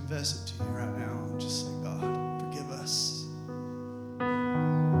just confess it to you right now and just say, God, forgive us.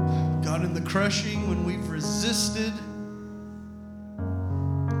 God, in the crushing, when we've resisted,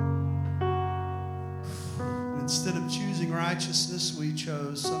 instead of choosing righteousness, we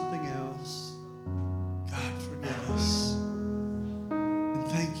chose something else. God, forgive us. And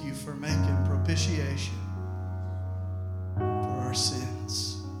thank you for making propitiation for our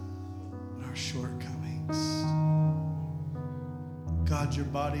sins and our shortcomings. God, your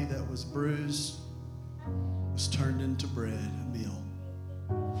body that was bruised was turned into bread, a meal.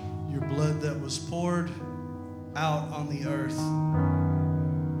 Your blood that was poured out on the earth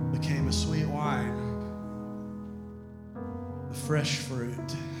became a sweet wine, a fresh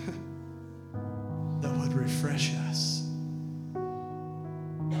fruit that would refresh us.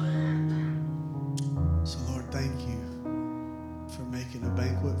 So Lord, thank you for making a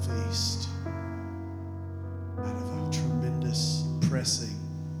banquet feast out of a tremendous pressing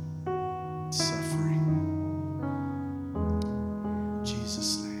suffering. In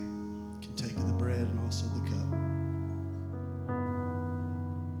Jesus' name. You can take the bread and also the cup.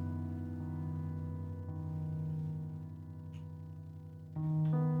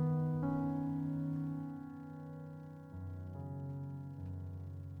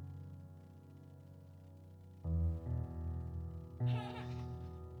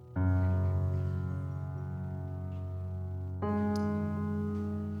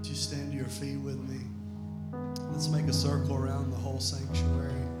 Would you stand to your feet with me? Let's make a circle around the whole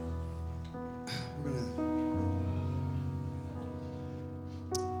sanctuary.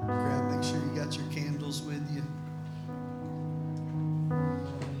 We're going to make sure you got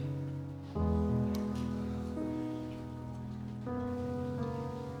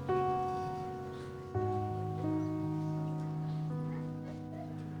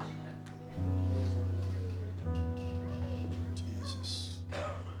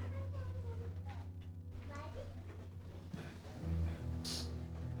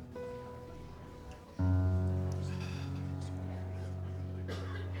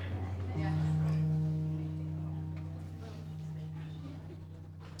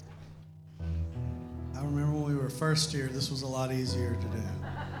first year, this was a lot easier to do.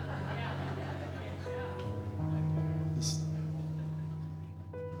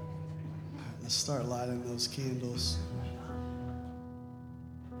 Let's start lighting those candles.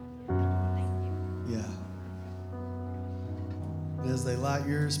 Yeah. And as they light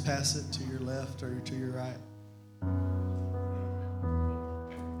yours, pass it to your left or to your right.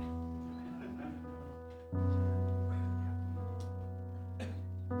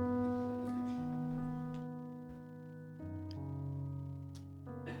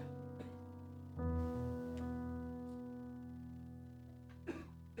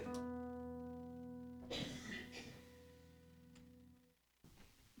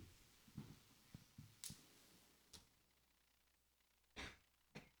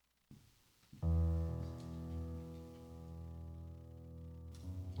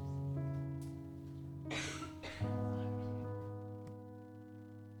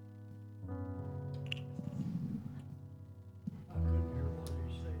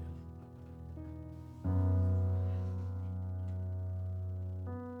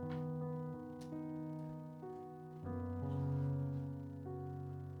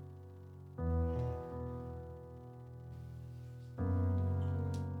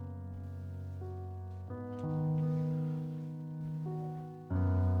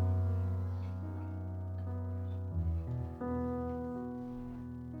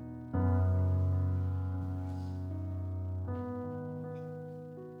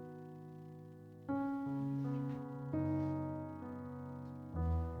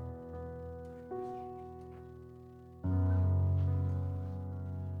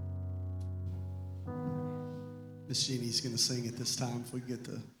 Miss Jeannie's going to sing at this time if we get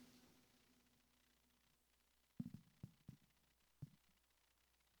to.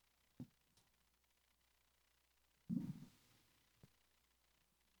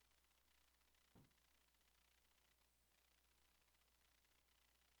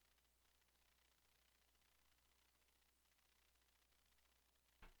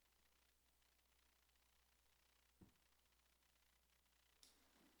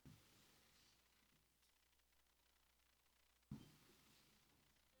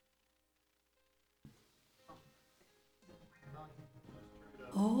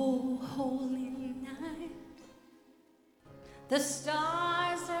 Oh, holy night, the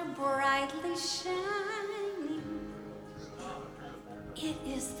stars are brightly shining. It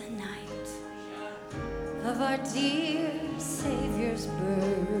is the night of our dear Savior's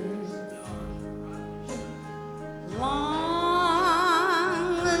birth.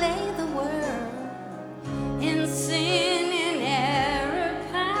 Long lay the world in sin and error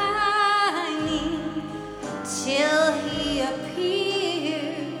pining, till he appeared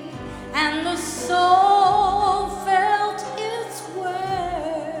and the soul felt its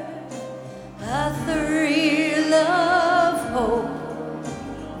worth. A thrill of hope,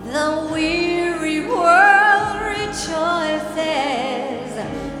 the weary world rejoices,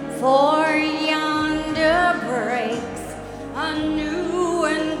 for yonder breaks a new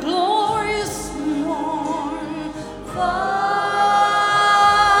and glorious morn. Fall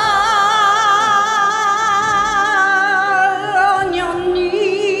on your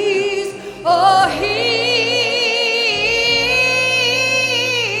knees, oh, hear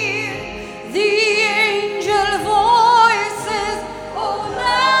the angel voices, oh,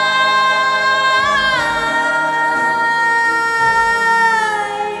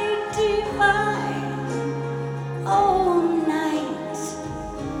 night divine, oh, night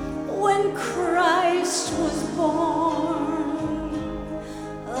when Christ was born,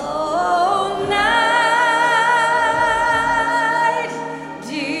 oh, night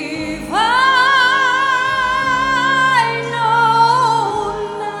divine,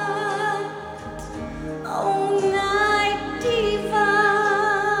 oh, night divine.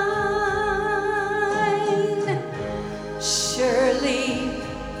 Surely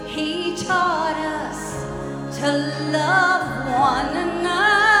he taught us to love one another.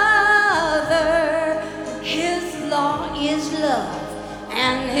 His law is love,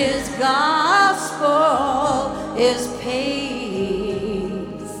 and his gospel is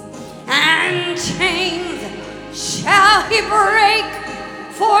peace. And chains shall he break,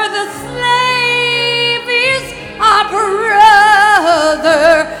 for the slave is our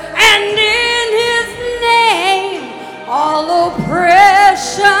brother, and in his name all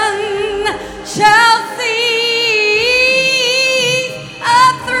oppression shall cease. A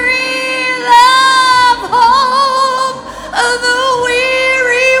thrill of hope, the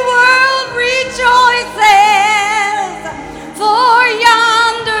weary world rejoices, for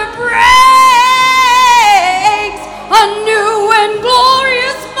yonder breaks a new and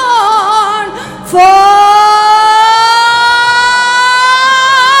glorious morn. For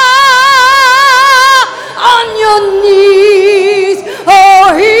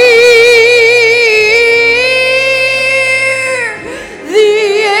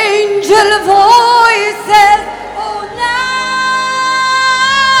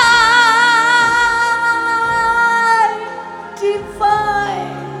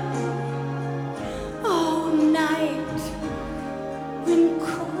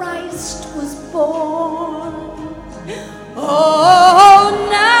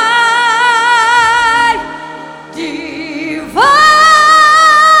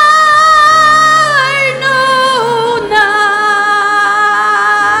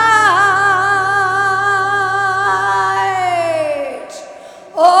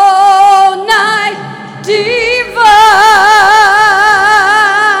divine.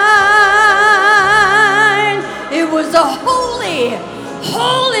 It was a holy,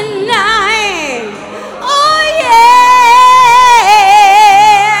 holy night. Oh yeah.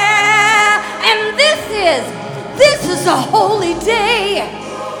 And this is a holy day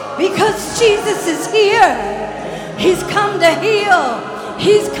because Jesus is here. He's come to heal.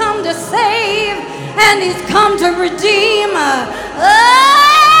 He's come to save. And he's come to redeem.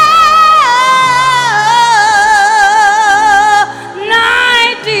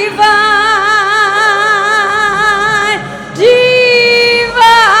 Night divine, divine.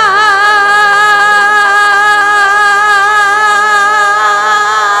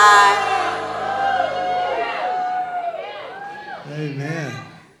 Amen.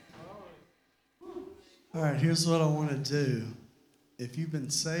 All right, here's what I want to do. If you've been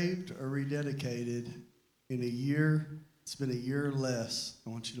saved or rededicated in a year, it's been a year or less,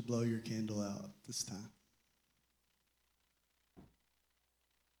 I want you to blow your candle out this time.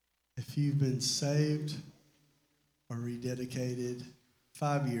 If you've been saved or rededicated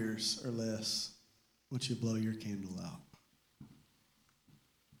 5 years or less, I want you to blow your candle out.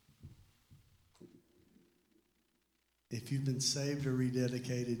 If you've been saved or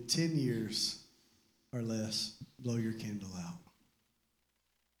rededicated 10 years or less, blow your candle out.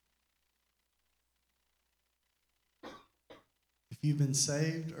 If you've been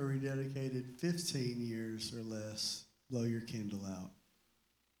saved or rededicated 15 years or less, blow your candle out.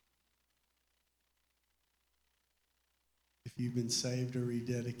 If you've been saved or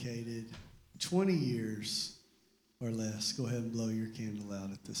rededicated 20 years or less, go ahead and blow your candle out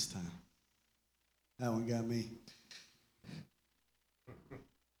at this time. That one got me.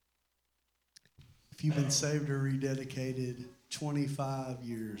 If you've been saved or rededicated 25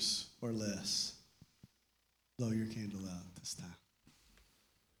 years or less, blow your candle out at this time.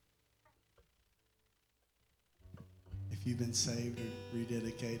 If you've been saved or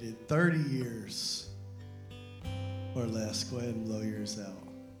rededicated 30 years or less, go ahead and blow yours out.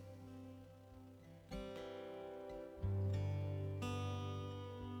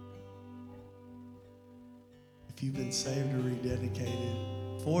 If you've been saved or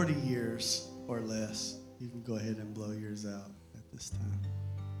rededicated 40 years or less, you can go ahead and blow yours out at this time.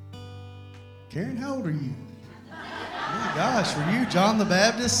 Karen, how old are you? Oh my gosh, were you John the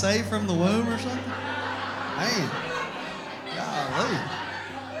Baptist, saved from the womb or something? Man, golly,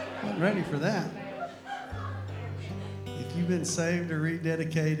 wasn't ready for that. If you've been saved or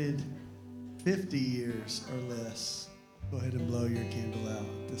rededicated 50 years or less, go ahead and blow your candle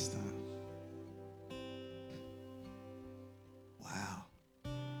out this time. Wow.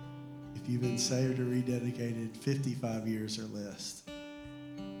 If you've been saved or rededicated 55 years or less,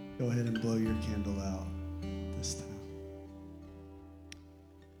 go ahead and blow your candle out this time.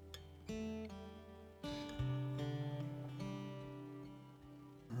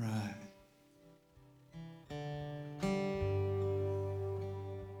 Right.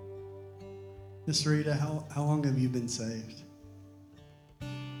 Miss Rita, how long have you been saved?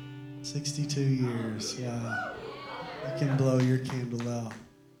 62 years. Wow. You can blow your candle out.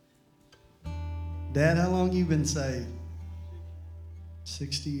 Dad, how long you been saved?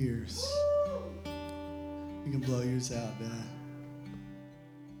 60 years. You can blow yours out, Dad.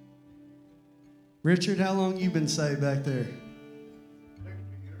 Richard, how long you been saved back there?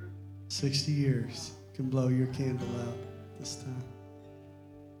 60 years. You can blow your candle out this time.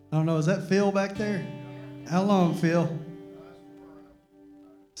 I don't know, is that Phil back there? How long, Phil?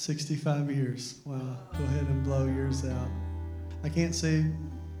 65 years. Wow. Go ahead and blow yours out. I can't see.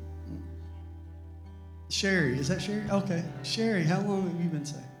 Sherry, is that Sherry? Okay. Sherry, how long have you been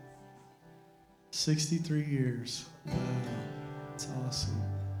saved? 63 years. Wow. That's awesome.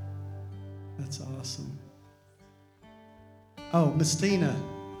 That's awesome. Oh, Miss Tina.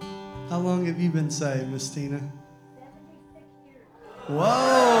 How long have you been saved, Miss Tina? 76 years. Whoa!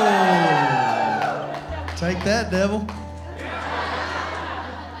 Take that, devil.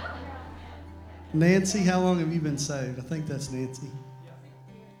 Nancy, how long have you been saved? I think that's Nancy.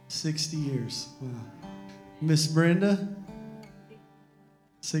 60 years. Wow. Miss Brenda?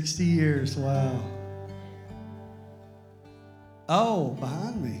 60 years. Wow. Oh,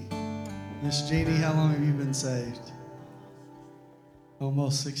 behind me. Miss Jeannie, how long have you been saved?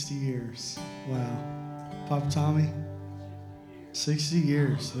 Almost 60 years. Wow. Papa Tommy? 60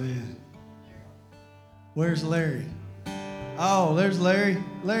 years, man. Where's Larry? Oh, there's Larry.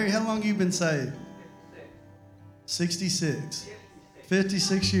 Larry, how long have you been saved? 66.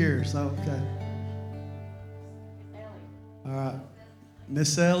 56 years. Okay. All right.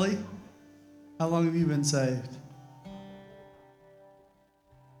 Miss Ellie, how long have you been saved?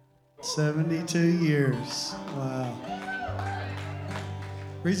 72 years. Wow.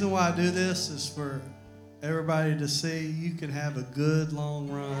 Reason why I do this is for everybody to see you can have a good long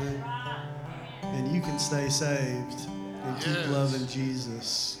run and you can stay saved and keep loving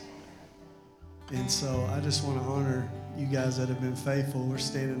Jesus. And so I just want to honor you guys that have been faithful. We're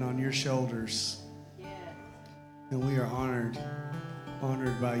standing on your shoulders. And we are honored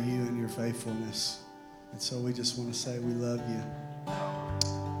by you and your faithfulness. And so we just want to say we love you.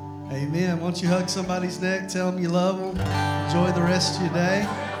 Amen. Why don't you hug somebody's neck, tell them you love them. Enjoy the rest of your day.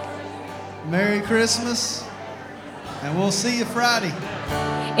 Merry Christmas. And we'll see you Friday.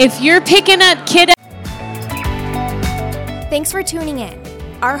 If you're picking up kiddos. Thanks for tuning in.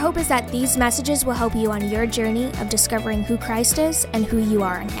 Our hope is that these messages will help you on your journey of discovering who Christ is and who you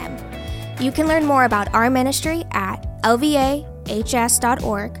are in Him. You can learn more about our ministry at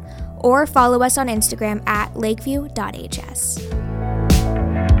lvahs.org or follow us on Instagram at lakeview.hs.